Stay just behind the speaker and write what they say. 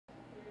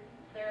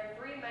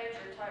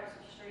types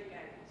of street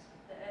gangs: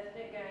 the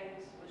ethnic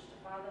gangs, which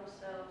define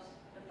themselves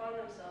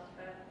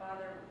by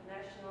their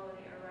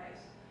nationality or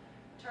race;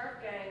 turf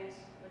gangs,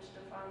 which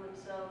define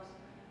themselves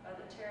by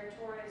the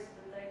territories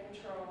that they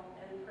control;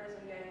 and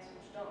prison gangs,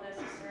 which don't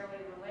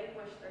necessarily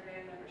relinquish their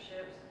gang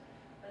memberships,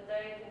 but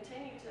they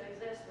continue to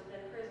exist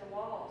within prison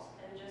walls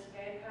and just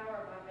gain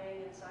power by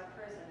being inside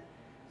prison.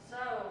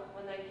 So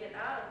when they get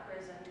out of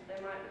prison,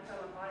 they might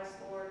become a vice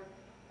lord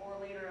or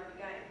leader of a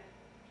gang.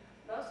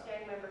 Most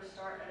gang members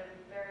start at a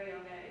very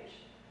young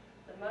age.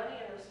 The money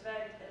and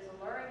respect is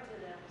alluring to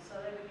them, so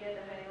they begin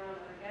to hang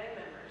around other gang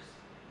members.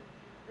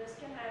 This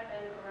can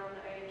happen around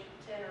the age of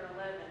 10 or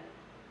 11.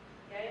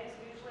 Gangs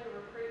usually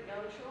recruit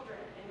young children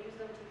and use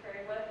them to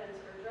carry weapons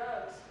or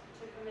drugs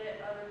to commit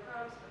other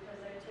crimes because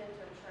they tend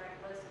to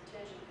attract less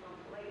attention from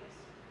police.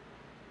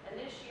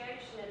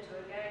 Initiation into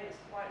a gang is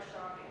quite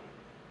shocking.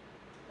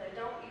 They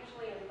don't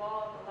usually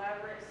involve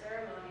elaborate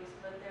ceremonies,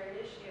 but their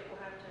initiate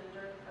will have to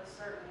endure a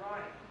certain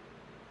rite.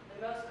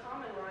 The most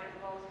common rite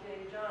involves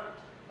getting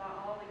jumped by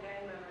all the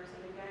gang members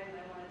in the gang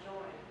they want to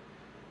join.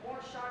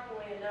 More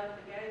shockingly enough,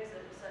 the gangs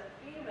that accept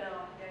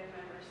female gang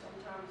members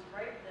sometimes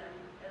rape them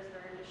as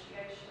their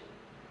initiation.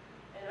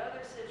 In other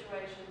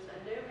situations, a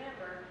new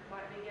member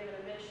might be given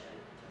a mission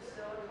to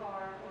steal a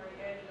car or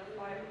engage in a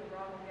fight with a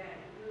rival gang.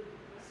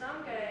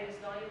 Some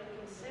gangs don't even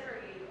consider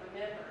you a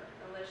member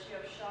unless you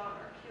have shot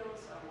or killed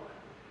someone.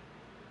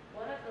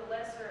 One of the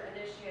lesser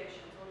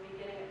initiations will be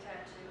getting a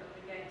tattoo of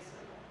the gang symbol.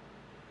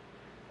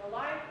 The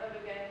life of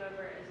a gang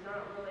member is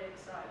not really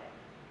exciting.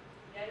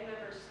 Gang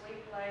members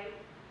sleep late,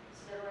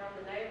 sit around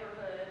the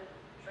neighborhood,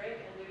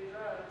 drink and do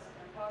drugs,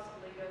 and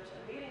possibly go to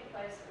a meeting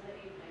place in the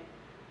evening,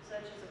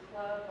 such as a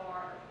club,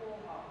 bar, or pool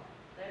hall.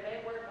 They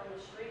may work on the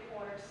street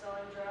corners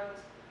selling drugs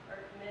or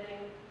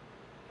committing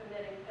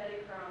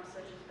petty crimes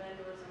such as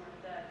vandalism or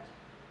theft.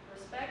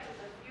 Respect is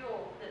the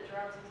fuel that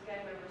drives these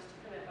gang members to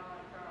commit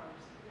violent crimes.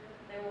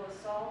 They will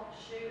assault,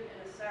 shoot,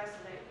 and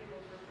assassinate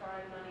people for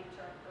pride, money,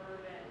 or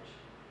revenge.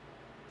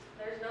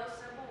 There's no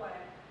simple way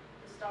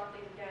to stop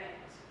these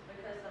gangs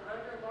because the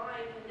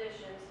underlying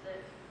conditions that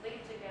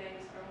lead to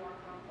gangs are more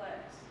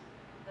complex.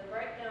 The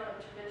breakdown of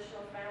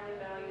traditional family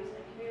values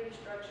and community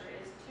structure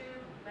is two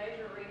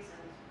major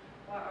reasons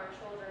why our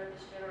children of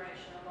this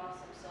generation have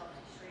lost themselves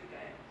to street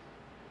gangs.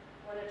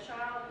 When a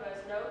child who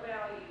has no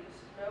values,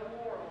 no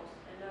morals,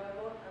 and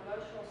no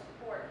emotional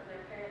support from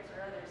their parents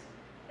or others,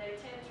 they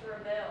tend to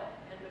rebel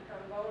and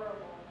become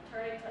vulnerable,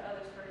 turning to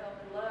others for help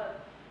and love,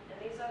 and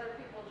these other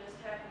people just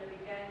happen to be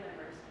gang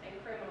members and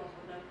criminals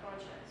with no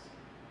conscience.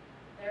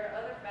 There are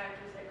other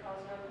factors that cause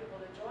young people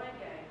to join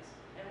gangs,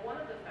 and one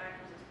of the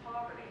factors is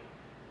poverty.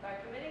 By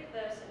committing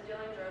thefts and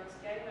dealing drugs,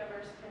 gang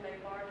members can make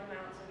large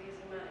amounts of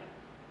easy money.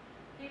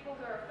 People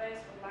who are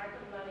faced with lack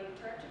of money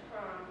turn to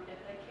crime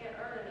if they can't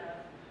earn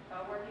enough by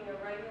working a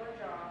regular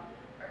job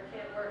or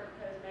can't work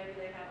because maybe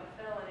they have a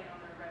felony on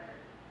their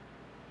record.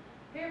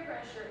 Peer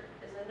pressure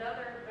is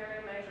another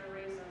very major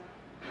reason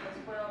as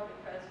well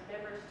because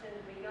members tend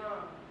to be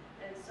young,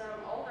 and some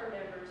older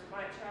members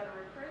might try to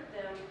recruit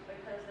them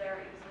because they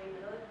are easily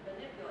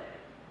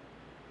manipulated.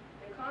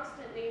 The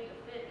constant need to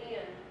fit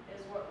in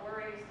is what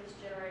worries this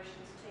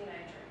generation's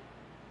teenager,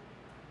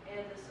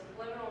 and the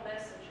subliminal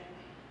messaging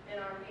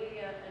in our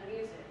media and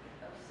music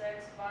of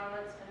sex,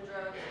 violence, and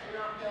drugs do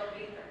not help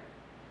either.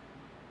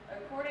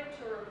 According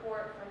to a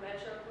report from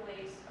Metro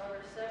Police,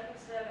 over 77%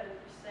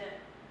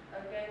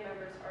 of gang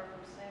members are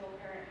from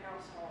single-parent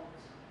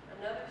households.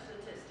 Another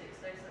statistic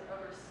states that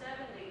over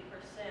 70%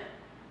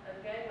 of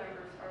gang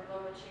members are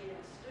low-achieving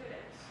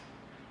students.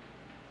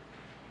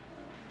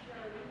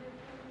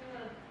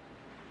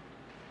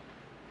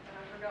 And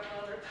I forgot my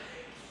other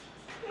page.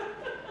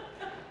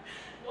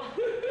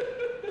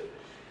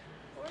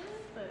 Where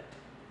is it?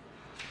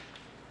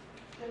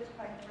 This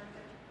page right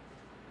there.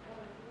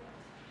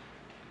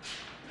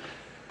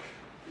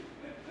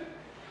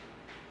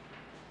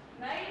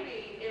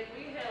 Maybe if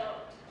we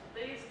helped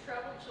these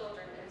troubled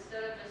children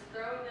instead of just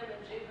throwing them in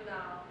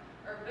juvenile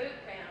or boot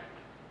camp,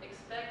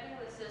 expecting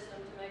the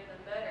system to make them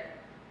better,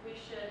 we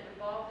should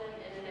involve them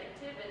in an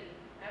activity,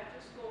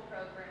 after-school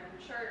program,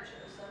 church,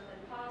 or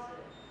something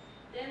positive.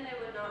 Then they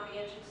would not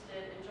be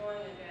interested in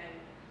joining a gang.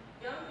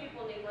 Young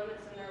people need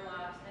limits in their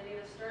lives. They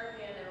need a stern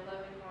hand and a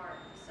loving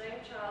heart. The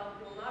same child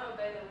who will not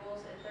obey the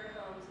rules at their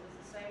homes is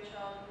the same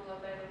child who will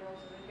obey the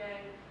rules of the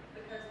gang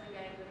because the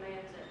gang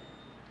demands it.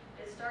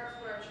 It starts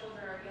when our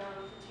children are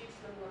young to teach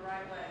them the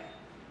right way.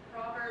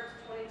 Proverbs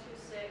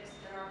 22:6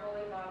 in our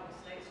Holy Bible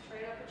states,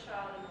 "Train up a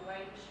child in the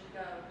way he should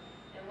go,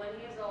 and when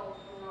he is old,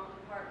 he will not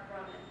depart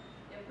from it."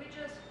 If we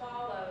just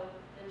follow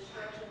the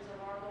instructions of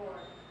our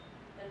Lord,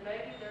 then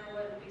maybe there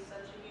wouldn't be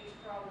such a huge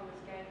problem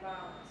as gang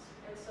violence.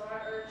 And so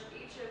I urge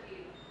each of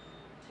you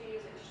to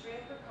use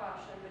extreme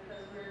precaution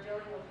because we are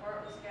dealing with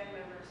heartless gang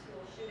members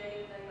who will shoot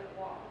anything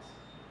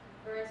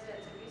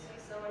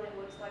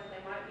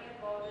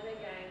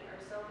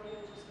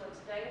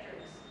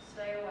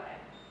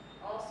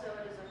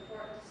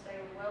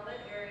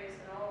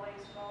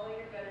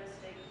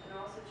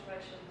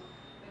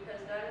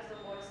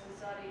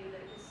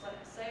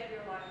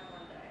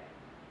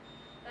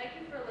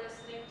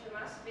to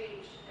my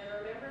speech and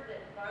remember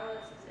that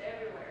violence is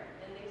everywhere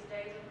in these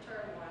days of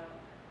turmoil.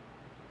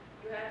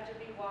 You have to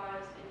be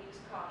wise and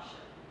use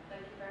caution.